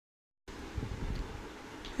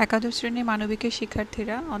একাদশ শ্রেণীর মানবিকের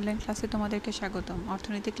শিক্ষার্থীরা অনলাইন ক্লাসে তোমাদেরকে স্বাগতম।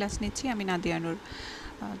 অর্থনীতি ক্লাস নিচ্ছি আমি নাদিয়া নূর।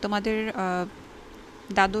 তোমাদের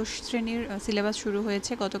দ্বাদশ শ্রেণীর সিলেবাস শুরু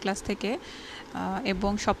হয়েছে গত ক্লাস থেকে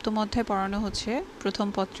এবং সপ্তম অধ্যায় পড়ানো হচ্ছে প্রথম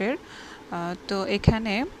পত্রের। তো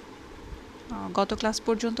এখানে গত ক্লাস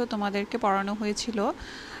পর্যন্ত তোমাদেরকে পড়ানো হয়েছিল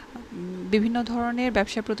বিভিন্ন ধরনের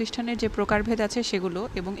ব্যবসা প্রতিষ্ঠানের যে প্রকারভেদ আছে সেগুলো,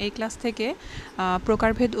 এবং এই ক্লাস থেকে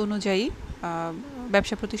প্রকারভেদ অনুযায়ী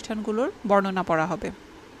ব্যবসা প্রতিষ্ঠানগুলোর বর্ণনা পড়া হবে।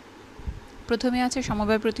 প্রথমে আছে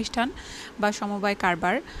সমবায় প্রতিষ্ঠান বা সমবায়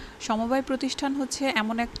কারবার। সমবায় প্রতিষ্ঠান হচ্ছে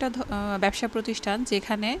এমন একটা ব্যবসা প্রতিষ্ঠান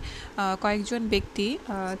যেখানে কয়েকজন ব্যক্তি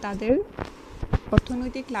তাদের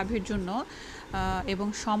অর্থনৈতিক লাভের জন্য এবং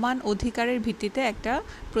সমান অধিকারের ভিত্তিতে একটা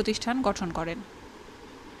প্রতিষ্ঠান গঠন করেন।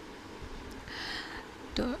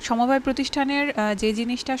 তো সমবায় প্রতিষ্ঠানের যে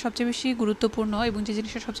জিনিসটা সবচেয়ে বেশি গুরুত্বপূর্ণ এবং যে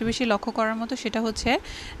জিনিসটা সবচেয়ে বেশি লক্ষ্য করার মতো সেটা হচ্ছে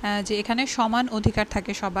যে এখানে সমান অধিকার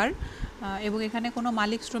থাকে সবার, এবং এখানে কোনো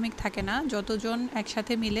মালিক শ্রমিক থাকে না। যতজন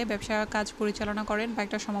একসাথে মিলে ব্যবসা কাজ পরিচালনা করেন বা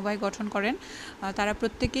একটা সমবায় গঠন করেন তারা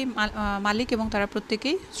প্রত্যেকেই মালিক এবং তারা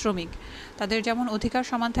প্রত্যেকেই শ্রমিক। তাদের যেমন অধিকার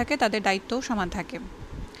সমান থাকে, তাদের দায়িত্বও সমান থাকে,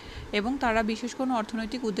 এবং তারা বিশেষ কোনো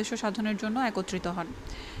অর্থনৈতিক উদ্দেশ্য সাধনের জন্য একত্রিত হন।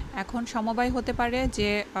 এখন সমবায় হতে পারে যে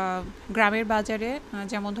গ্রামের বাজারে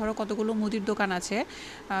যেমন ধরো কতগুলো মুদির দোকান আছে,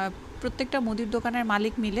 প্রত্যেকটা মুদির দোকানের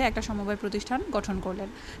মালিক মিলে একটা সমবায় প্রতিষ্ঠান গঠন করলেন।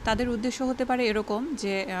 তাদের উদ্দেশ্য হতে পারে এরকম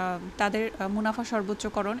যে তাদের মুনাফা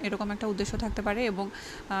সর্বোচ্চকরণ, এরকম একটা উদ্দেশ্য থাকতে পারে, এবং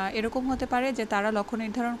এরকম হতে পারে যে তারা লক্ষ্য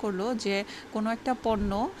নির্ধারণ করলো যে কোনো একটা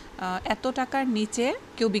পণ্য এত টাকার নিচে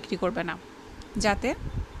কেউ বিক্রি করবে না, যাতে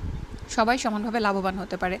সবাই সমানভাবে লাভবান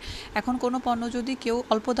হতে পারে। এখন কোনো পণ্য যদি কেউ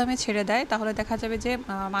অল্প দামে ছেড়ে দেয় তাহলে দেখা যাবে যে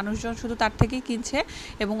মানুষজন শুধু তার থেকেই কিনছে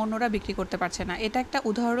এবং অন্যরা বিক্রি করতে পারছে না। এটা একটা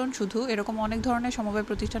উদাহরণ শুধু। এরকম অনেক ধরনের সমবায়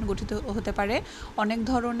প্রতিষ্ঠান গঠিত হতে পারে অনেক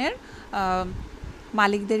ধরনের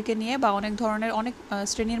মালিকদেরকে নিয়ে বা অনেক ধরনের অনেক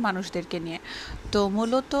শ্রেণীর মানুষদেরকে নিয়ে। তো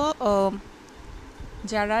মূলত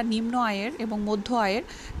যারা নিম্ন আয়ের এবং মধ্য আয়ের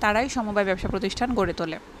তারাই সমবায় ব্যবসা প্রতিষ্ঠান গড়ে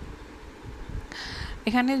তোলে।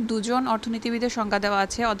 এখানে দুজন অর্থনীতিবিদের সংজ্ঞা দেওয়া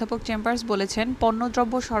আছে। অধ্যাপক চেম্বার্স বলেছেন,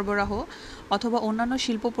 পণ্যদ্রব্য সরবরাহ অথবা অন্যান্য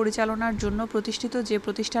শিল্প পরিচালনার জন্য প্রতিষ্ঠিত যে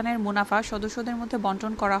প্রতিষ্ঠানের মুনাফা সদস্যদের মধ্যে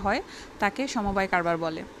বণ্টন করা হয় তাকে সমবায় কারবার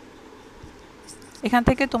বলে। এখান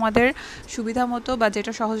থেকে তোমাদের সুবিধা মতো বা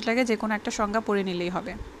যেটা সহজ লাগে যে কোনো একটা সংজ্ঞা পড়ে নিলেই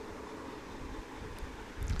হবে।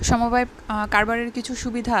 সমবায় কারবারের কিছু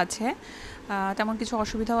সুবিধা আছে, তেমন কিছু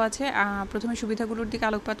অসুবিধাও আছে। প্রথমে সুবিধাগুলোর দিকে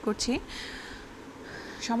আলোকপাত করছি।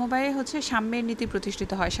 সমবায়ে হচ্ছে সাম্যের নীতি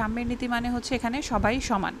প্রতিষ্ঠিত হয়। সাম্যের নীতি মানে হচ্ছে এখানে সবাই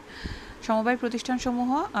সমান। সমবায় প্রতিষ্ঠানসমূহ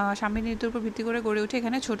সাম্যের নীতির উপর ভিত্তি করে গড়ে ওঠে,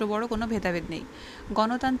 এখানে ছোট বড় কোনো ভেদাভেদ নেই।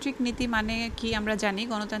 গণতান্ত্রিক নীতি মানে কি আমরা জানি।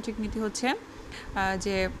 গণতান্ত্রিক নীতি হচ্ছে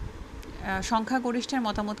যে সংখ্যাগরিষ্ঠের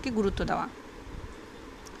মতামতকে গুরুত্ব দেওয়া।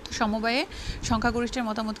 সমবায়ে সংখ্যাগরিষ্ঠের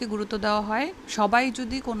মতামতকে গুরুত্ব দেওয়া হয়। সবাই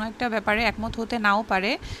যদি কোনো একটা ব্যাপারে একমত হতে নাও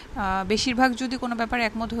পারে, বেশিরভাগ যদি কোনো ব্যাপারে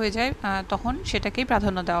একমত হয়ে যায় তখন সেটাকেই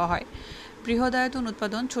প্রাধান্য দেওয়া হয়। বৃহদায়তন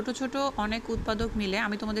উৎপাদন, ছোট ছোট অনেক উৎপাদক মিলে,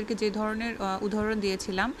 আমি তোমাদেরকে যে ধরনের উদাহরণ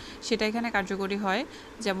দিয়েছিলাম সেটা এখানে কার্যকরী হয়।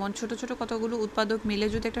 যেমন ছোট ছোট কতগুলো উৎপাদক মিলে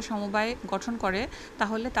যদি একটা সমবায় গঠন করে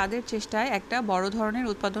তাহলে তাদের চেষ্টায় একটা বড় ধরনের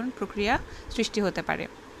উৎপাদন প্রক্রিয়া সৃষ্টি হতে পারে।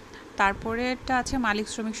 তারপরেটা আছে মালিক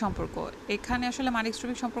শ্রমিক সম্পর্ক। এখানে আসলে মালিক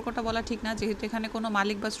শ্রমিক সম্পর্কটা বলা ঠিক না, যেহেতু এখানে কোনো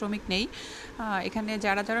মালিক বা শ্রমিক নেই। এখানে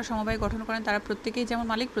যারা যারা সমবায় গঠন করেন তারা প্রত্যেকেই যেমন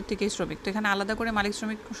মালিক প্রত্যেকেই শ্রমিক। তো এখানে আলাদা করে মালিক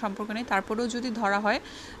শ্রমিক সম্পর্ক নেই। তারপরেও যদি ধরা হয়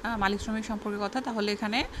মালিক শ্রমিক সম্পর্কের কথা, তাহলে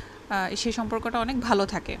এখানে সেই সম্পর্কটা অনেক ভালো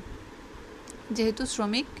থাকে, যেহেতু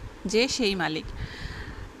শ্রমিক যে সেই মালিক।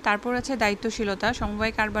 তারপর আছে দায়িত্বশীলতা।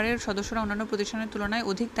 সমবায় কারবারের সদস্যরা অন্যান্য প্রতিষ্ঠানের তুলনায়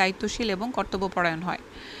অধিক দায়িত্বশীল এবং কর্তব্যপরায়ণ হয়।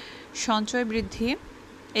 সঞ্চয় বৃদ্ধি,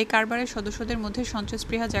 এই কারবারের সদস্যদের মধ্যে সঞ্চয়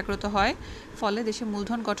স্পৃহা জাগ্রত হয়, ফলে দেশে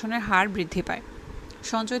মূলধন গঠনের হার বৃদ্ধি পায়।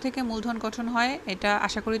 সঞ্চয় থেকে মূলধন গঠন হয়, এটা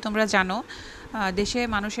আশা করি তোমরা জানো। দেশে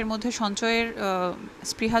মানুষের মধ্যে সঞ্চয়ের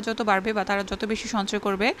স্পৃহা যত বাড়বে বা তারা যত বেশি সঞ্চয়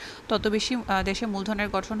করবে তত বেশি দেশে মূলধনের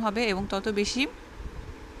গঠন হবে এবং তত বেশি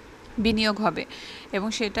বিনিয়োগ হবে, এবং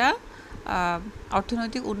সেটা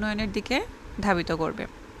অর্থনৈতিক উন্নয়নের দিকে ধাবিত করবে।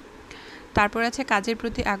 তারপর আছে কাজের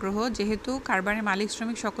প্রতি আগ্রহ। যেহেতু কারবারের মালিক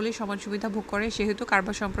শ্রমিক সকলেই সমান সুবিধা ভোগ করে, সেহেতু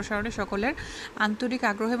কারবার সম্প্রসারণে সকলের আন্তরিক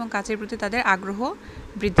আগ্রহ এবং কাজের প্রতি তাদের আগ্রহ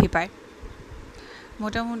বৃদ্ধি পায়।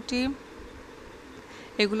 মোটামুটি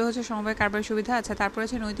এগুলো হচ্ছে সমবায় কারবার সুবিধা। আচ্ছা, তারপর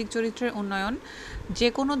আছে নৈতিক চরিত্রের উন্নয়ন। যে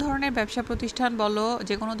কোনো ধরনের ব্যবসা প্রতিষ্ঠান বলো,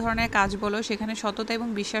 যে কোনো ধরনের কাজ বলো, সেখানে সততা এবং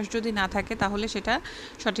বিশ্বাস যদি না থাকে তাহলে সেটা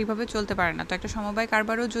সঠিকভাবে চলতে পারে না। তো একটা সমবায়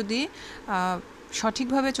কারবারও যদি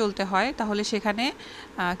সঠিকভাবে চলতে হয় তাহলে সেখানে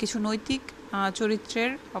কিছু নৈতিক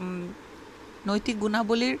চরিত্রের নৈতিক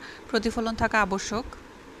গুণাবলীর প্রতিফলন থাকা আবশ্যক।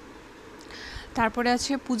 তারপরে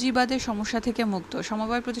আছে পুঁজিবাদের সমস্যা থেকে মুক্ত।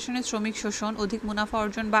 সমবায় প্রতিষ্ঠানের শ্রমিক শোষণ, অধিক মুনাফা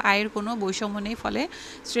অর্জন বা আয়ের কোনো বৈষম্য নেই, ফলে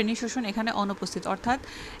শ্রেণী শোষণ এখানে অনুপস্থিত। অর্থাৎ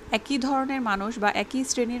একই ধরনের মানুষ বা একই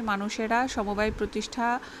শ্রেণীর মানুষেরা সমবায় প্রতিষ্ঠা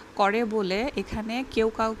করে বলে এখানে কেউ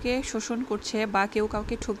কাউকে শোষণ করছে বা কেউ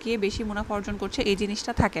কাউকে ঠকিয়ে বেশি মুনাফা অর্জন করছে এই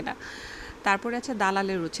জিনিসটা থাকে না। তারপরে আছে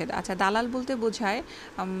দালালের উচ্ছেদ। আচ্ছা, দালাল বলতে বোঝায়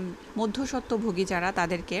মধ্যস্বত্বভোগী যারা,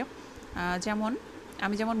 তাদেরকে। যেমন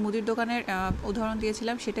আমি যেমন মুদির দোকানের উদাহরণ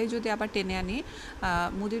দিয়েছিলাম, সেটাই যদি আবার টেনে আনি,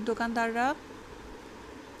 মুদির দোকানদাররা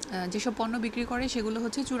যেসব পণ্য বিক্রি করে সেগুলো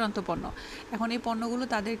হচ্ছে চূড়ান্ত পণ্য। এখন এই পণ্যগুলো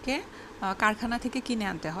তাদেরকে কারখানা থেকে কিনে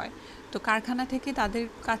আনতে হয়। তো কারখানা থেকে তাদের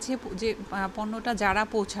কাছে যে পণ্যটা যারা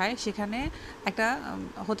পৌঁছায়, সেখানে একটা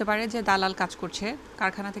হতে পারে যে দালাল কাজ করছে।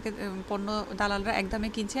 কারখানা থেকে পণ্য দালালরা এক দামে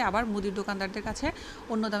কিনছে, আবার মুদির দোকানদারদের কাছে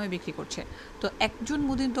অন্য দামে বিক্রি করছে। তো একজন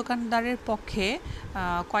মুদির দোকানদারের পক্ষে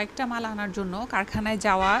কয়েকটা মাল আনার জন্য কারখানায়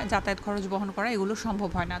যাওয়া, যাতায়াত খরচ বহন করা, এগুলো সম্ভব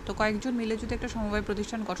হয় না। তো কয়েকজন মিলে যদি একটা সমবায়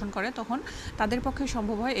প্রতিষ্ঠান গঠন করে, তখন তাদের পক্ষে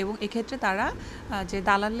সম্ভব হয়, এবং এক্ষেত্রে তারা যে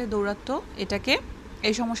দালালে দৌরাত্ম,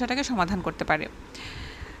 এই সমস্যাটাকে সমাধান করতে পারে।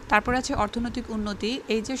 তারপর আছে অর্থনৈতিক উন্নতি।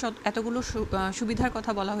 এই যে এতগুলো সুবিধার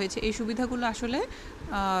কথা বলা হয়েছে, এই সুবিধাগুলো আসলে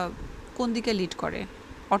কোন দিকে লিড করে?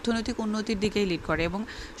 অর্থনৈতিক উন্নতির দিকেই লিড করে। এবং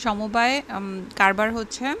সমবায় কারবার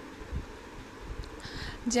হচ্ছে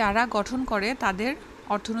যারা গঠন করে তাদের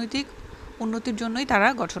অর্থনৈতিক উন্নতির জন্যই তারা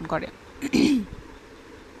গঠন করে।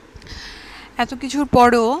 এত কিছুর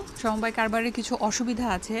পরেও সমবায় কারবারের কিছু অসুবিধা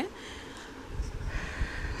আছে।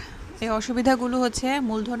 এই অসুবিধাগুলো হচ্ছে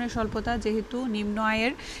মূলধনের স্বল্পতা। যেহেতু নিম্ন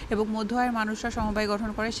আয়ের এবং মধ্য আয়ের মানুষরা সমবায় গঠন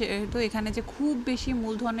করে, সেহেতু এখানে যে খুব বেশি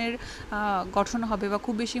মূলধনের গঠন হবে বা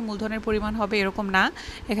খুব বেশি মূলধনের পরিমাণ হবে এরকম না,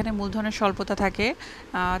 এখানে মূলধনের স্বল্পতা থাকে।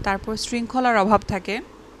 তারপর শৃঙ্খলার অভাব থাকে।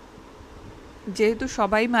 যেহেতু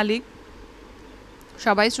সবাই মালিক,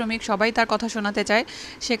 সবাই শ্রমিক, সবাই তার কথা শোনাতে চায়,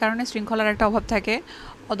 সে কারণে শৃঙ্খলার একটা অভাব থাকে।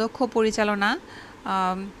 অদক্ষ পরিচালনা।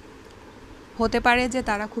 হতে পারে যে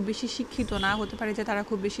তারা খুব বেশি শিক্ষিত না, হতে পারে যে তারা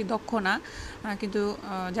খুব বেশি দক্ষ না, কিন্তু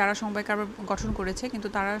যারা সমবায় কারবার গঠন করেছে, কিন্তু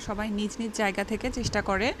তারা সবাই নিজ নিজ জায়গা থেকে চেষ্টা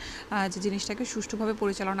করে যে জিনিসটাকে সুষ্ঠুভাবে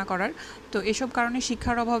পরিচালনা করার। তো এসব কারণে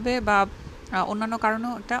শিক্ষার অভাবে বা অন্যান্য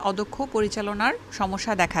কারণেও একটা অদক্ষ পরিচালনার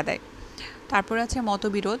সমস্যা দেখা দেয়। তারপরে আছে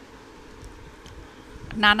মতবিরোধ।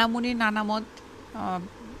 নানা মুনির নানা মত,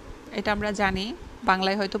 এটা আমরা জানি,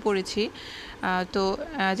 বাংলায় হয়তো পড়েছি। তো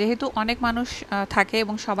যেহেতু অনেক মানুষ থাকে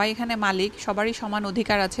এবং সবাই এখানে মালিক, সবারই সমান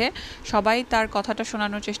অধিকার আছে, সবাই তার কথাটা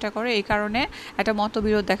শোনানোর চেষ্টা করে, এই কারণে একটা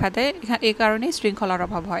মতবিরোধ দেখা দেয়। এই কারণেই শৃঙ্খলার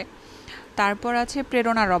অভাব হয়। তারপর আছে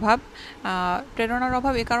প্রেরণার অভাব। প্রেরণার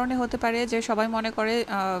অভাব এ কারণে হতে পারে যে সবাই মনে করে,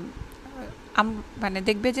 মানে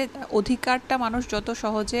দেখবে যে অধিকারটা মানুষ যত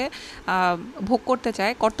সহজে ভোগ করতে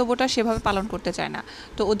চায়, কর্তব্যটা সেভাবে পালন করতে চায় না।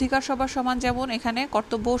 তো অধিকার সবার সমান, যেমন এখানে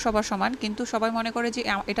কর্তব্যও সবার সমান, কিন্তু সবাই মনে করে যে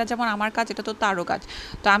এটা যেমন আমার কাজ, এটা তো তারও কাজ,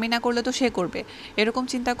 তো আমি না করলে তো সে করবে, এরকম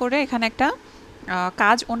চিন্তা করে এখানে একটা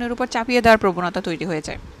কাজ অন্যের উপর চাপিয়ে দেওয়ার প্রবণতা তৈরি হয়ে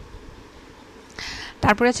যায়।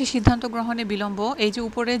 তারপরে আছে সিদ্ধান্ত গ্রহণে বিলম্ব। এই যে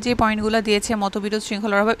উপরে যে পয়েন্টগুলো দিয়েছে, মতবিরোধ,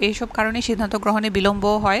 শৃঙ্খলার অভাব, এইসব কারণে সিদ্ধান্ত গ্রহণে বিলম্ব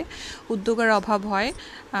হয়, উদ্যোগের অভাব হয়।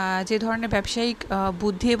 যে ধরনের ব্যবসায়িক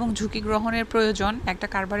বুদ্ধি এবং ঝুঁকি গ্রহণের প্রয়োজন একটা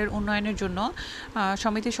কারবারের উন্নয়নের জন্য,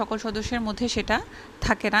 সমিতির সকল সদস্যের মধ্যে সেটা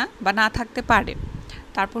থাকে না বা না থাকতে পারে।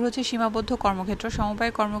 তারপর হচ্ছে সীমাবদ্ধ কর্মক্ষেত্র।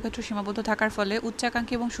 সমবায় কর্মক্ষেত্র সীমাবদ্ধ থাকার ফলে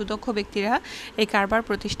উচ্চাকাঙ্ক্ষী এবং সুদক্ষ ব্যক্তিরা এই কারবার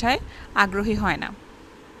প্রতিষ্ঠায় আগ্রহী হয় না।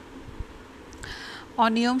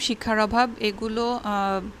 অনিয়ম, শিক্ষার অভাব, এগুলো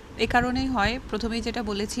এ কারণেই হয়। প্রথমেই যেটা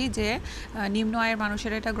বলেছি যে নিম্ন আয়ের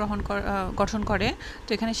মানুষেরা এটা গঠন করে, তো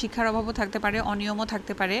এখানে শিক্ষার অভাবও থাকতে পারে, অনিয়মও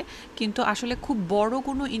থাকতে পারে। কিন্তু আসলে খুব বড়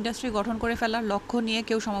কোনো ইন্ডাস্ট্রি গঠন করে ফেলার লক্ষ্য নিয়ে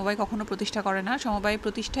কেউ সমবায় কখনো প্রতিষ্ঠা করে না। সমবায়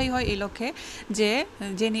প্রতিষ্ঠাই হয় এই লক্ষ্যে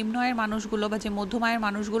যে নিম্ন আয়ের মানুষগুলো বা যে মধ্যম আয়ের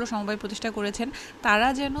মানুষগুলো সমবায় প্রতিষ্ঠা করেছেন, তারা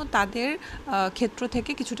যেন তাদের ক্ষেত্র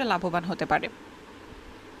থেকে কিছুটা লাভবান হতে পারে।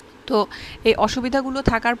 তো এই অসুবিধাগুলো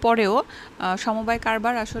থাকার পরেও সমবায়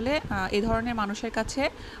কারবার আসলে এই ধরনের মানুষের কাছে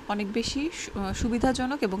অনেক বেশি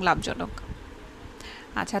সুবিধাজনক এবং লাভজনক।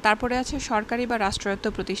 আচ্ছা, তারপরে আছে সরকারি বা রাষ্ট্রায়ত্ত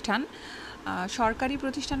প্রতিষ্ঠান। সরকারি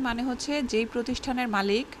প্রতিষ্ঠান মানে হচ্ছে যেই প্রতিষ্ঠানের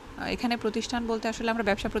মালিক, এখানে প্রতিষ্ঠান বলতে আসলে আমরা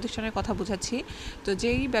ব্যবসা প্রতিষ্ঠানের কথা বোঝাচ্ছি। তো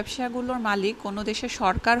যেই ব্যবসাগুলোর মালিক কোনো দেশের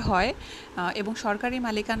সরকার হয় এবং সরকারি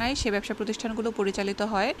মালিকানায় সে ব্যবসা প্রতিষ্ঠানগুলো পরিচালিত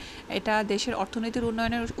হয়, এটা দেশের অর্থনীতির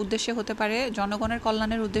উন্নয়নের উদ্দেশ্যে হতে পারে, জনগণের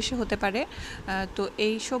কল্যাণের উদ্দেশ্যে হতে পারে। তো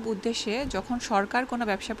এই সব উদ্দেশ্যে যখন সরকার কোনো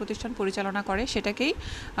ব্যবসা প্রতিষ্ঠান পরিচালনা করে, সেটাকেই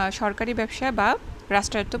সরকারি ব্যবসা বা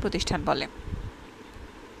রাষ্ট্রায়ত্ত প্রতিষ্ঠান বলে।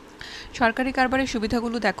 সরকারি কারবারের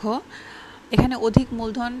সুবিধাগুলো দেখো। এখানে অধিক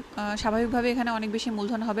মূলধন, স্বাভাবিকভাবে এখানে অনেক বেশি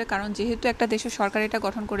মূলধন হবে, কারণ যেহেতু একটা দেশের সরকার এটা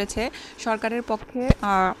গঠন করেছে, সরকারের পক্ষে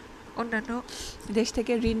অন্যান্য দেশ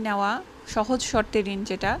থেকে ঋণ নেওয়া, সহজ শর্তে ঋণ,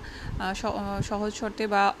 যেটা সহজ শর্তে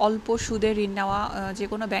বা অল্প সুদে ঋণ নেওয়া, যে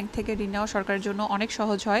কোনো ব্যাংক থেকে ঋণ নেওয়া সরকারের জন্য অনেক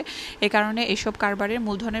সহজ হয়। এ কারণে এসব কারবারের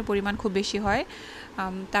মূলধনের পরিমাণ খুব বেশি হয়।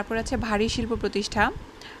 তারপর আছে ভারী শিল্প প্রতিষ্ঠা।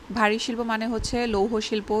 ভারী শিল্প মানে হচ্ছে লৌহ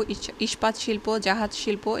শিল্প, ইস্পাত শিল্প, জাহাজ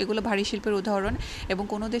শিল্প, এগুলো ভারী শিল্পের উদাহরণ এবং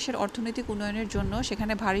কোনো দেশের অর্থনৈতিক উন্নয়নের জন্য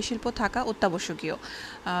সেখানে ভারী শিল্প থাকা অত্যাবশ্যকীয়।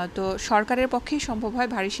 তো সরকারের পক্ষেই সম্ভব হয়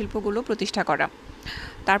ভারী শিল্পগুলো প্রতিষ্ঠা করা।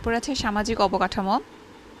 তারপর আছে সামাজিক অবকাঠামো।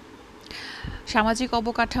 সামাজিক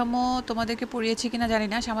অবকাঠামো তোমাদেরকে পড়িয়েছি কিনা জানি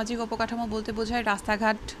না। সামাজিক অবকাঠামো বলতে বোঝায়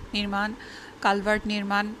রাস্তাঘাট নির্মাণ, কালভার্ট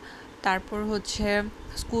নির্মাণ, তারপর হচ্ছে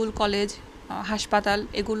স্কুল, কলেজ, হাসপাতাল,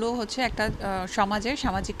 এগুলো হচ্ছে একটা সমাজের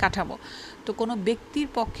সামাজিক কাঠামো। তো কোনো ব্যক্তির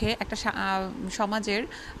পক্ষে একটা সমাজের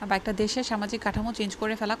বা একটা দেশের সামাজিক কাঠামো চেঞ্জ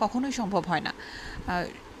করে ফেলা কখনোই সম্ভব হয় না।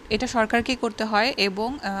 এটা সরকারকেই করতে হয় এবং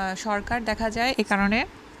সরকার দেখা যায় এ কারণে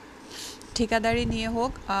ঠিকাদারি নিয়ে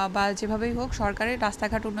হোক বা যেভাবেই হোক সরকারের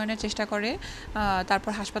রাস্তাঘাট উন্নয়নের চেষ্টা করে,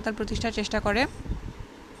 তারপর হাসপাতাল প্রতিষ্ঠার চেষ্টা করে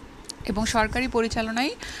এবং সরকারি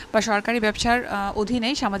পরিচালনায় বা সরকারি ব্যবসার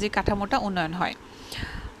অধীনেই সামাজিক কাঠামোটা উন্নয়ন হয়।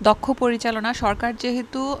 দক্ষ পরিচালনা, সরকার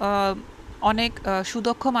যেহেতু অনেক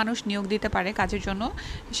সুদক্ষ মানুষ নিয়োগ দিতে পারে কাজের জন্য,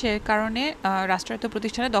 সে কারণে রাষ্ট্রায়ত্ত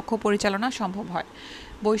প্রতিষ্ঠানে দক্ষ পরিচালনা সম্ভব হয়।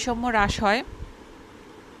 বৈষম্য হ্রাস হয়।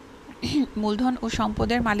 মূলধন ও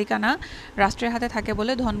সম্পদের মালিকানা রাষ্ট্রের হাতে থাকে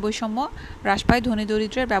বলে ধন বৈষম্য হ্রাস পায়, ধনী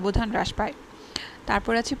দরিদ্রের ব্যবধান হ্রাস পায়।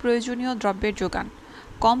 তারপর আছে প্রয়োজনীয় দ্রব্যের যোগান।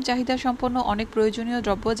 কম চাহিদা সম্পন্ন অনেক প্রয়োজনীয়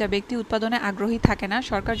দ্রব্য যা ব্যক্তি উৎপাদনে আগ্রহী থাকে না,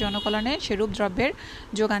 সরকার জনকল্যাণে সেরূপ দ্রব্যের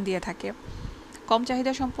যোগান দিয়ে থাকে। কম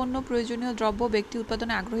চাহিদা সম্পন্ন প্রয়োজনীয় দ্রব্য ব্যক্তি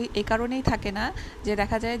উৎপাদনে আগ্রহী এই কারণেই থাকে না যে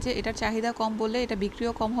দেখা যায় যে এটার চাহিদা কম বললে এটা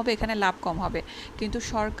বিক্রিও কম হবে, এখানে লাভ কম হবে। কিন্তু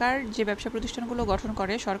সরকার যে ব্যবসা প্রতিষ্ঠানগুলো গঠন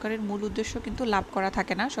করে, সরকারের মূল উদ্দেশ্য কিন্তু লাভ করা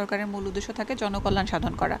থাকে না, সরকারের মূল উদ্দেশ্য থাকে জনকল্যাণ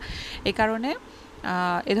সাধন করা। এই কারণে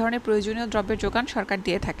এ ধরনের প্রয়োজনীয় দ্রব্যের যোগান সরকার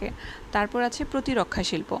দিয়ে থাকে। তারপর আছে প্রতিরক্ষা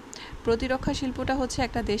শিল্প। প্রতিরক্ষা শিল্পটা হচ্ছে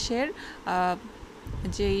একটা দেশের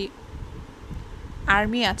যেই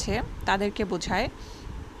আর্মি আছে তাদেরকে বোঝায়।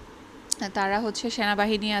 তারা হচ্ছে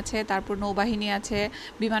সেনাবাহিনী আছে, তারপর নৌবাহিনী আছে,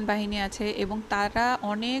 বিমান বাহিনী আছে এবং তারা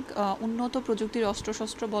অনেক উন্নত প্রযুক্তির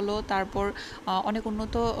অস্ত্রশস্ত্র বলো, তারপর অনেক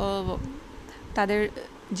উন্নত, তাদের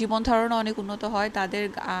জীবন ধারণা অনেক উন্নত হয়, তাদের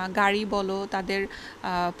গাড়ি বলো, তাদের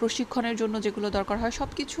প্রশিক্ষণের জন্য যেগুলো দরকার হয় সব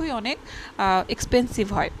কিছুই অনেক এক্সপেন্সিভ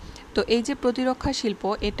হয়। তো এই যে প্রতিরক্ষা শিল্প,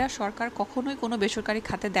 এটা সরকার কখনোই কোনো বেসরকারি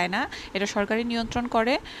খাতে দেয় না, এটা সরকারি নিয়ন্ত্রণ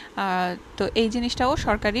করে। তো এই জিনিসটাও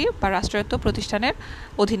সরকারি বা রাষ্ট্রায়ত্ত প্রতিষ্ঠানের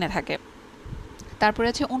অধীনে থাকে। তারপরে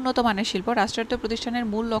আছে উন্নত মানের শিল্প। রাষ্ট্রায়ত্ত প্রতিষ্ঠানের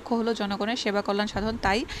মূল লক্ষ্য হলো জনগণের সেবা কল্যাণ সাধন,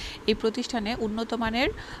 তাই এই প্রতিষ্ঠানে উন্নত মানের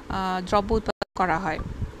দ্রব্য উৎপাদন করা হয়।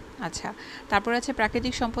 আচ্ছা, তারপর আছে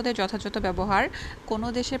প্রাকৃতিক সম্পদের যথাযথ ব্যবহার। কোনো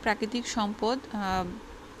দেশে প্রাকৃতিক সম্পদ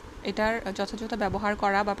এটার যথাযথ ব্যবহার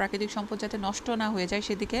করা বা প্রাকৃতিক সম্পদ যাতে নষ্ট না হয়ে যায়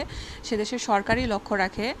সেদিকে সে দেশের সরকারই লক্ষ্য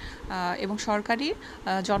রাখে এবং সরকারই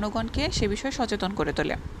জনগণকে সে বিষয়ে সচেতন করে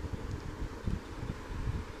তোলে।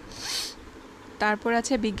 তারপর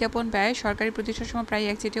আছে বিজ্ঞাপন ব্যয়। সরকারি প্রতিষ্ঠানসমূহ প্রায়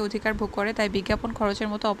একচেটিয়া অধিকার ভোগ করে, তাই বিজ্ঞাপন খরচের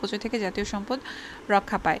মতো অপচয় থেকে জাতীয় সম্পদ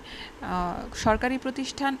রক্ষা পায়। সরকারি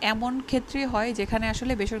প্রতিষ্ঠান এমন ক্ষেত্রেই হয় যেখানে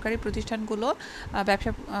আসলে বেসরকারি প্রতিষ্ঠানগুলো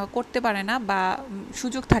ব্যবসা করতে পারে না বা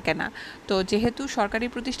সুযোগ থাকে না। তো যেহেতু সরকারি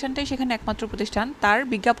প্রতিষ্ঠানটাই সেখানে একমাত্র প্রতিষ্ঠান, তার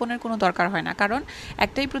বিজ্ঞাপনের কোনো দরকার হয় না, কারণ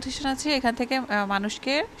একটাই প্রতিষ্ঠান আছে, এখান থেকে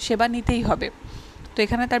মানুষকে সেবা নিতেই হবে, তো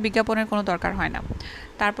এখানে তার বিজ্ঞাপনের কোনো দরকার হয় না।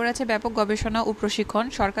 তারপর আছে ব্যাপক গবেষণা ও প্রশিক্ষণ।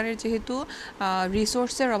 সরকারের যেহেতু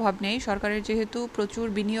রিসোর্সের অভাব নেই, সরকারের যেহেতু প্রচুর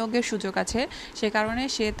বিনিয়োগের সুযোগ আছে, সে কারণে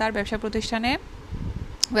সে তার ব্যবসা প্রতিষ্ঠানে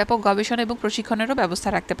ব্যাপক গবেষণা এবং প্রশিক্ষণেরও ব্যবস্থা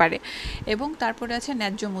রাখতে পারে। এবং তারপরে আছে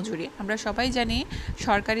ন্যায্য মজুরি। আমরা সবাই জানি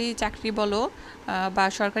সরকারি চাকরি বলো বা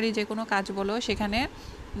সরকারি যে কোনো কাজ বলো, সেখানে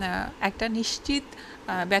একটা নিশ্চিত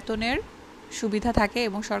বেতনের সুবিধা থাকে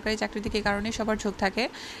এবং সরকারি চাকরির দিকে কারণে সবার ঝোঁক থাকে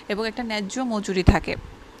এবং একটা ন্যায্য মজুরি থাকে।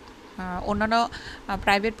 অন্যান্য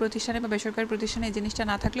প্রাইভেট প্রতিষ্ঠানে বা বেসরকারি প্রতিষ্ঠানে এই জিনিসটা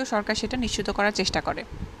না থাকলেও সরকার সেটা নিশ্চিত করার চেষ্টা করে।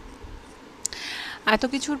 এত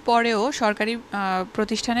কিছুর পরেও সরকারি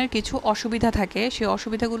প্রতিষ্ঠানের কিছু অসুবিধা থাকে। সেই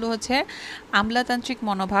অসুবিধাগুলো হচ্ছে আমলাতান্ত্রিক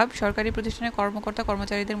মনোভাব। সরকারি প্রতিষ্ঠানের কর্মকর্তা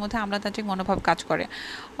কর্মচারীদের মধ্যে আমলাতান্ত্রিক মনোভাব কাজ করে।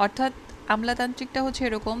 অর্থাৎ আমলাতান্ত্রিকটা হচ্ছে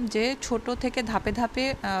এরকম যে ছোট থেকে ধাপে ধাপে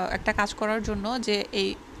একটা কাজ করার জন্য যে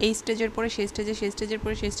এই স্টেজের পরে সেই স্টেজে, সেই স্টেজের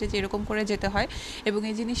পরে সেই স্টেজে এরকম করে যেতে হয় এবং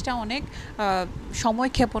এই জিনিসটা অনেক সময়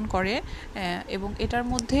ক্ষেপণ করে এবং এটার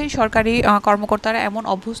মধ্যে সরকারি কর্মকর্তারা এমন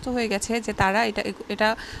অভ্যস্ত হয়ে গেছে যে তারা এটা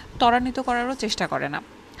ত্বরান্বিত করারও চেষ্টা করে না।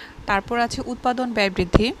 তারপর আছে উৎপাদন ব্যয়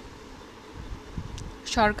বৃদ্ধি।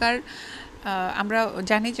 সরকার, আমরা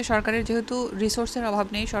জানি যে সরকারের যেহেতু রিসোর্সের অভাব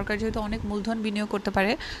নেই, সরকার যেহেতু অনেক মূলধন বিনিয়োগ করতে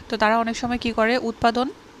পারে, তো তারা অনেক সময় কি করে, উৎপাদন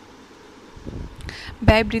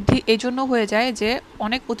ব্যয় বৃদ্ধি এই জন্য হয়ে যায় যে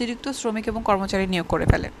অনেক অতিরিক্ত শ্রমিক এবং কর্মচারী নিয়োগ করে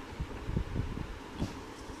ফেলে।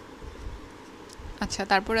 আচ্ছা,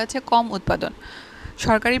 তারপরে আছে কম উৎপাদন।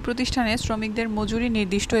 সরকারি প্রতিষ্ঠানে শ্রমিকদের মজুরি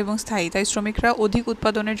নির্দিষ্ট এবং স্থায়ী, তাই শ্রমিকরা অধিক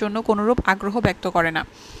উৎপাদনের জন্য কোনোরূপ আগ্রহ ব্যক্ত করে না।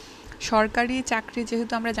 সরকারি চাকরি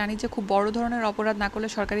যেহেতু আমরা জানি যে খুব বড় ধরনের অপরাধ না করলে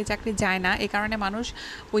সরকারি চাকরি যায় না, এই কারণে মানুষ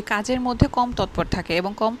ওই কাজের মধ্যে কম তৎপর থাকে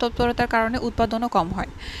এবং কম তৎপরতার কারণে উৎপাদনও কম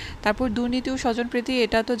হয়। তারপর দুর্নীতি ও স্বজনপ্রীতি,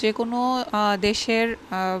 এটা তো যে কোনো দেশের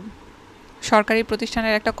সরকারি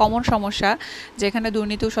প্রতিষ্ঠানের একটা কমন সমস্যা, যেখানে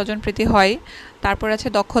দুর্নীতি ও স্বজনপ্রীতি হয়। তারপর আছে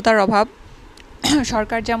দক্ষতার অভাব।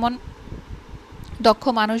 সরকার যেমন দক্ষ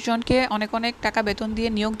মানুষজনকে অনেক অনেক টাকা বেতন দিয়ে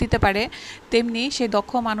নিয়োগ দিতে পারে, তেমনি সেই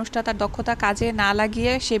দক্ষ মানুষটা তার দক্ষতা কাজে না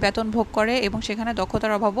লাগিয়ে সে বেতন ভোগ করে এবং সেখানে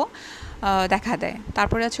দক্ষতার অভাবও দেখা দেয়।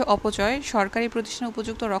 তারপরে আছে অপচয়। সরকারি প্রতিষ্ঠানে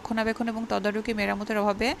উপযুক্ত রক্ষণাবেক্ষণ এবং তদারকি মেরামতের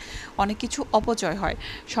অভাবে অনেক কিছু অপচয় হয়।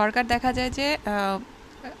 সরকার দেখা যায় যে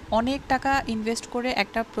অনেক টাকা ইনভেস্ট করে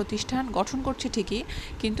একটা প্রতিষ্ঠান গঠন করছে ঠিকই,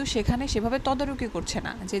 কিন্তু সেখানে সেভাবে তদারকি করছে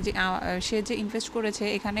না যে সে যে ইনভেস্ট করেছে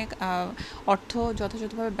এখানে অর্থ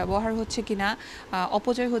যথাযথভাবে ব্যবহার হচ্ছে কিনা,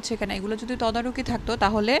 অপচয় হচ্ছে কিনা, এগুলো যদি তদারকি থাকতো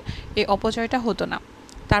তাহলে এই অপচয়টা হতো না।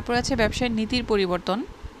 তারপর আছে ব্যবসায়ের নীতির পরিবর্তন।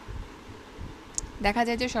 দেখা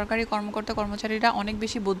যায় যে সরকারি কর্মকর্তা কর্মচারীরা অনেক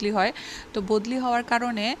বেশি বদলি হয়। তো বদলি হওয়ার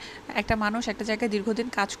কারণে একটা মানুষ একটা জায়গায় দীর্ঘদিন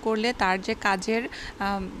কাজ করলে তার যে কাজের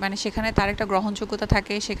মানে সেখানে তার একটা গ্রহণযোগ্যতা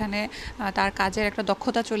থাকে, সেখানে তার কাজের একটা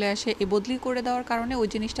দক্ষতা চলে আসে। এই বদলি করে দেওয়ার কারণে ওই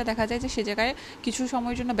জিনিসটা দেখা যায় যে সে জায়গায় কিছু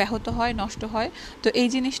সময়ের জন্য ব্যাহত হয়, নষ্ট হয়। তো এই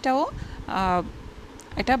জিনিসটাও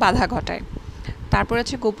একটা বাধা ঘটায়। তারপর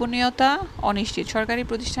আছে গোপনীয়তা, অনিশ্চিত। সরকারি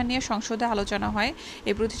প্রতিষ্ঠান নিয়ে সংসদে আলোচনা হয়।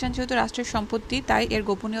 এই প্রতিষ্ঠান যেহেতু রাষ্ট্রের সম্পত্তি, তাই এর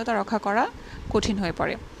গোপনীয়তা রক্ষা করা কঠিন হয়ে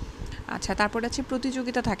পড়ে। আচ্ছা, তারপর আছে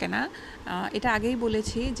প্রতিযোগিতা থাকে না। এটা আগেই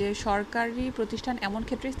বলেছি যে সরকারি প্রতিষ্ঠান এমন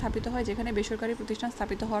ক্ষেত্রে স্থাপিত হয় যেখানে বেসরকারি প্রতিষ্ঠান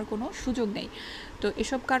স্থাপিত হওয়ার কোনো সুযোগ নেই। তো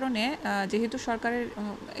এসব কারণে যেহেতু সরকারের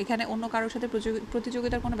এখানে অন্য কারোর সাথে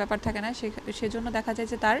প্রতিযোগিতার কোনো ব্যাপার থাকে না, সেজন্য দেখা যায়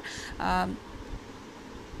যে তার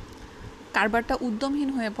কারবারটা উদ্যমহীন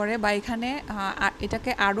হয়ে পড়ে, বা এখানে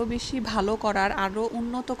এটাকে আরও বেশি ভালো করার, আরও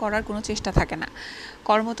উন্নত করার কোনো চেষ্টা থাকে না।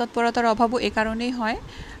 কর্মতৎপরতার অভাবও এ কারণেই হয়।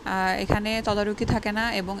 এখানে তদারকি থাকে না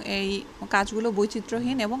এবং এই কাজগুলো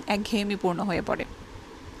বৈচিত্র্যহীন এবং একঘেয়েমিপূর্ণ হয়ে পড়ে।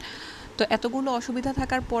 তো এতগুলো অসুবিধা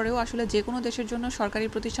থাকার পরেও আসলে যে কোনো দেশের জন্য সরকারি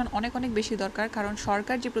প্রতিষ্ঠান অনেক অনেক বেশি দরকার, কারণ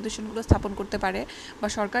সরকার যে প্রতিষ্ঠানগুলো স্থাপন করতে পারে বা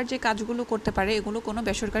সরকার যে কাজগুলো করতে পারে এগুলো কোনো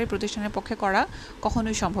বেসরকারি প্রতিষ্ঠানের পক্ষে করা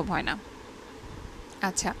কখনোই সম্ভব হয় না।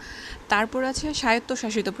 আচ্ছা, তারপর আছে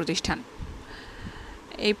স্বায়ত্তশাসিত প্রতিষ্ঠান।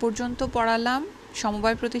 এই পর্যন্ত পড়ালাম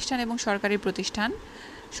সমবায় প্রতিষ্ঠান এবং সরকারি প্রতিষ্ঠান।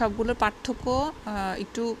 সবগুলোর পার্থক্য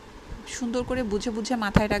একটু সুন্দর করে বুঝে বুঝে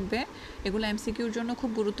মাথায় রাখবে, এগুলো এমসিকিউর জন্য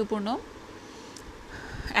খুব গুরুত্বপূর্ণ।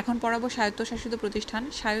 এখন পড়াবো স্বায়ত্তশাসিত প্রতিষ্ঠান।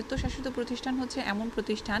 স্বায়ত্তশাসিত প্রতিষ্ঠান হচ্ছে এমন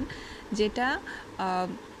প্রতিষ্ঠান যেটা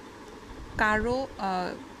কারো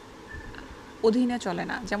অধীনে চলে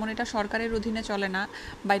না, যেমন এটা সরকারের অধীনে চলে না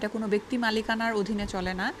বা এটা কোনো ব্যক্তি মালিকানার অধীনে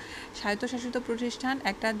চলে না। স্বায়ত্তশাসিত প্রতিষ্ঠান,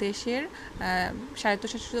 একটা দেশের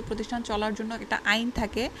স্বায়ত্তশাসিত প্রতিষ্ঠান চলার জন্য একটা আইন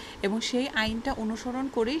থাকে এবং সেই আইনটা অনুসরণ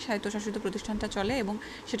করেই স্বায়ত্তশাসিত প্রতিষ্ঠানটা চলে এবং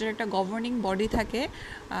সেটার একটা গভর্নিং বডি থাকে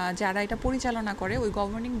যারা এটা পরিচালনা করে। ওই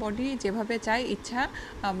গভর্নিং বডি যেভাবে চায় ইচ্ছা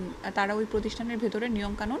তারা ওই প্রতিষ্ঠানের ভেতরে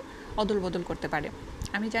নিয়মকানুন অদল বদল করতে পারে।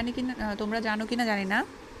 আমি জানি কি তোমরা জানো কি না জানি না,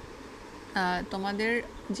 তোমাদের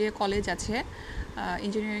যে কলেজ আছে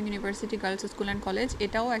engineering university girls school and college,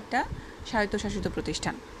 এটাও একটা স্বায়ত্তশাসিত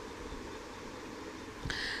প্রতিষ্ঠান।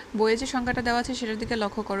 বইয়ে যে সংখ্যাটা দেওয়া আছে সেটার দিকে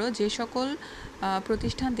লক্ষ্য করো। যে সকল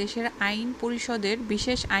প্রতিষ্ঠান দেশের আইন পরিষদের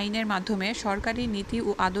বিশেষ আইনের মাধ্যমে সরকারি নীতি ও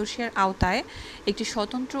আদর্শের আওতায় একটি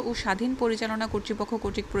স্বতন্ত্র ও স্বাধীন পরিচালনা কর্তৃপক্ষ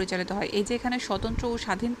কর্তৃক পরিচালিত হয়। এই যে এখানে স্বতন্ত্র ও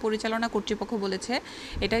স্বাধীন পরিচালনা কর্তৃপক্ষ বলেছে,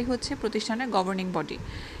 এটাই হচ্ছে প্রতিষ্ঠানের গভর্নিং বডি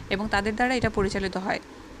এবং তাদের দ্বারা এটা পরিচালিত হয়,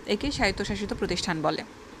 একে স্বায়ত্তশাসিত প্রতিষ্ঠান বলে।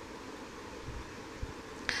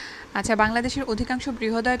 আচ্ছা, বাংলাদেশের অধিকাংশ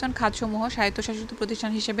বৃহদায়তন খাতসমূহ স্বায়ত্তশাসিত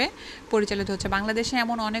প্রতিষ্ঠান হিসেবে পরিচালিত হচ্ছে। বাংলাদেশে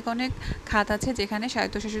এমন অনেক অনেক খাত আছে যেখানে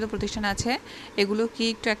স্বায়ত্তশাসিত প্রতিষ্ঠান আছে, এগুলো কি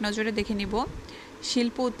একটু এক নজরে দেখে নিব।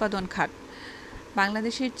 শিল্প উৎপাদন খাত,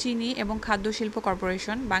 বাংলাদেশের চিনি এবং খাদ্য শিল্প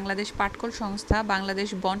কর্পোরেশন, বাংলাদেশ পাটকল সংস্থা, বাংলাদেশ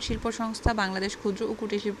বন শিল্প সংস্থা, বাংলাদেশ ক্ষুদ্র ও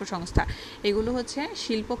কুটির শিল্প সংস্থা, এগুলো হচ্ছে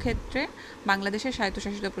শিল্পক্ষেত্রে বাংলাদেশের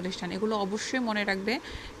স্বায়ত্তশাসিত প্রতিষ্ঠান। এগুলো অবশ্যই মনে রাখবে,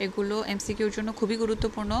 এগুলো এমসিকিউর জন্য খুবই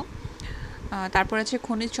গুরুত্বপূর্ণ। তারপর আছে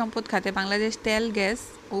খনিজ সম্পদ খাতে, বাংলাদেশ তেল গ্যাস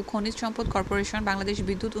ও খনিজ সম্পদ কর্পোরেশন, বাংলাদেশ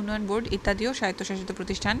বিদ্যুৎ উন্নয়ন বোর্ড ইত্যাদিও স্বায়ত্তশাসিত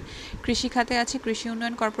প্রতিষ্ঠান। কৃষি খাতে আছে কৃষি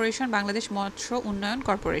উন্নয়ন কর্পোরেশন, বাংলাদেশ মৎস্য উন্নয়ন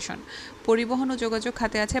কর্পোরেশন। পরিবহন ও যোগাযোগ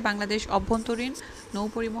খাতে আছে বাংলাদেশ অভ্যন্তরীণ নৌ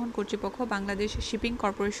পরিবহন কর্তৃপক্ষ, বাংলাদেশ শিপিং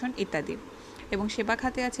কর্পোরেশন ইত্যাদি। এবং সেবা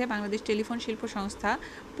খাতে আছে বাংলাদেশ টেলিফোন শিল্প সংস্থা,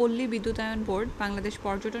 পল্লী বিদ্যুতায়ন বোর্ড, বাংলাদেশ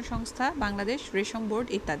পর্যটন সংস্থা, বাংলাদেশ রেশম বোর্ড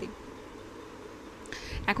ইত্যাদি।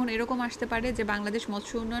 এখন এরকম আসতে পারে যে বাংলাদেশ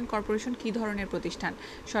মৎস্য উন্নয়ন কর্পোরেশন কী ধরনের প্রতিষ্ঠান?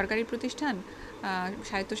 সরকারি প্রতিষ্ঠান,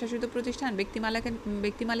 স্বায়ত্তশাসিত প্রতিষ্ঠান,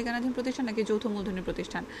 ব্যক্তি মালিকানাধীন প্রতিষ্ঠান নাকি যৌথ মূলধনী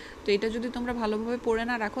প্রতিষ্ঠান। তো এটা যদি তোমরা ভালোভাবে পড়ে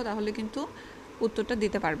না রাখো তাহলে কিন্তু উত্তরটা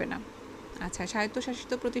দিতে পারবে না। আচ্ছা,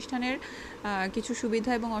 স্বায়ত্তশাসিত প্রতিষ্ঠানের কিছু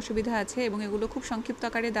সুবিধা এবং অসুবিধা আছে এবং এগুলো খুব সংক্ষিপ্ত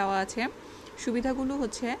আকারে দেওয়া আছে। সুবিধাগুলো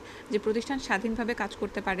হচ্ছে যে প্রতিষ্ঠান স্বাধীনভাবে কাজ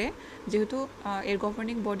করতে পারে, যেহেতু এর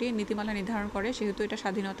গভর্নিং বডি নীতিমালা নির্ধারণ করে সেহেতু এটা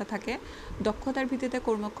স্বাধীনতা থাকে। দক্ষতার ভিত্তিতে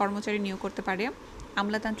কর্মচারী নিয়োগ করতে পারে।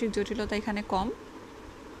 আমলাতান্ত্রিক জটিলতা এখানে কম।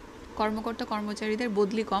 কর্মকর্তা কর্মচারীদের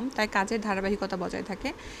বদলি কম, তাই কাজের ধারাবাহিকতা বজায় থাকে।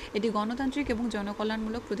 এটি গণতান্ত্রিক এবং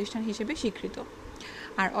জনকল্যাণমূলক প্রতিষ্ঠান হিসেবে স্বীকৃত।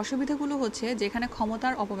 আর অসুবিধাগুলো হচ্ছে যেখানে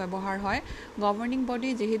ক্ষমতার অপব্যবহার হয়। গভর্নিং বডি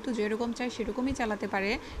যেহেতু যেরকম চায় সেরকমই চালাতে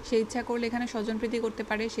পারে, সে ইচ্ছা করলে এখানে স্বজনপ্রীতি করতে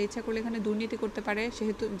পারে, সে ইচ্ছা করলে এখানে দুর্নীতি করতে পারে,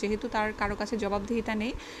 যেহেতু তার কারো কাছে জবাবদিহিতা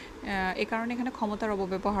নেই, এ কারণে এখানে ক্ষমতার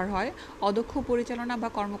অপব্যবহার হয়। অদক্ষ পরিচালনা বা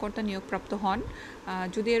কর্মকর্তা নিয়োগপ্রাপ্ত হন।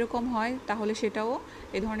 যদি এরকম হয় তাহলে সেটাও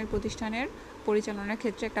এ ধরনের প্রতিষ্ঠানের পরিচালনার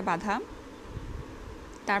ক্ষেত্রে একটা বাধা।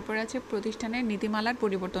 তারপরে আছে প্রতিষ্ঠানের নীতিমালার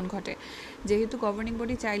পরিবর্তন ঘটে। যেহেতু গভর্নিং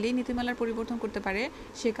বডি চাইলেই নীতিমালার পরিবর্তন করতে পারে,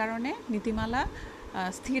 সে কারণে নীতিমালা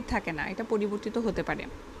স্থির থাকে না, এটা পরিবর্তিত হতে পারে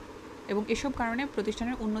এবং এসব কারণে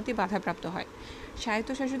প্রতিষ্ঠানের উন্নতি বাধাপ্রাপ্ত হয়।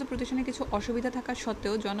 স্বায়ত্তশাসিত প্রতিষ্ঠানে কিছু অসুবিধা থাকা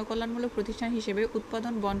সত্ত্বেও জনকল্যাণমূলক প্রতিষ্ঠান হিসেবে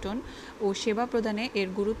উৎপাদন, বন্টন ও সেবা প্রদানে এর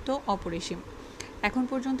গুরুত্ব অপরিসীম। এখন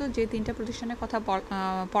পর্যন্ত যে 3টা প্রতিষ্ঠানের কথা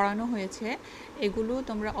পড়ানো হয়েছে এগুলো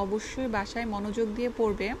তোমরা অবশ্যই বাসায় মনোযোগ দিয়ে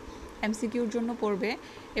পড়বে, এমসিকিউর জন্য পড়বে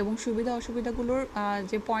এবং সুবিধা অসুবিধাগুলোর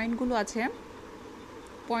যে পয়েন্টগুলো আছে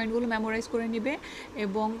পয়েন্টগুলো মেমোরাইজ করে নিবে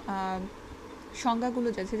এবং সংজ্ঞাগুলো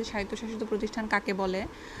যাচ্ছে যে স্বায়ত্তশাসিত প্রতিষ্ঠান কাকে বলে,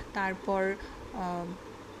 তারপর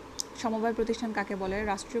সমবায় প্রতিষ্ঠান কাকে বলে,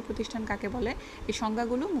 রাষ্ট্রীয় প্রতিষ্ঠান কাকে বলে, এই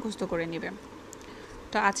সংজ্ঞাগুলো মুখস্থ করে নিবে।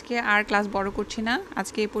 তো আজকে আর ক্লাস বড় করছি না,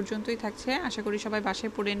 আজকে এই পর্যন্তই থাকছে। আশা করি সবাই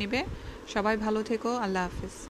বাসায় পড়ে নিবে। সবাই ভালো থেকো, আল্লাহ হাফিজ।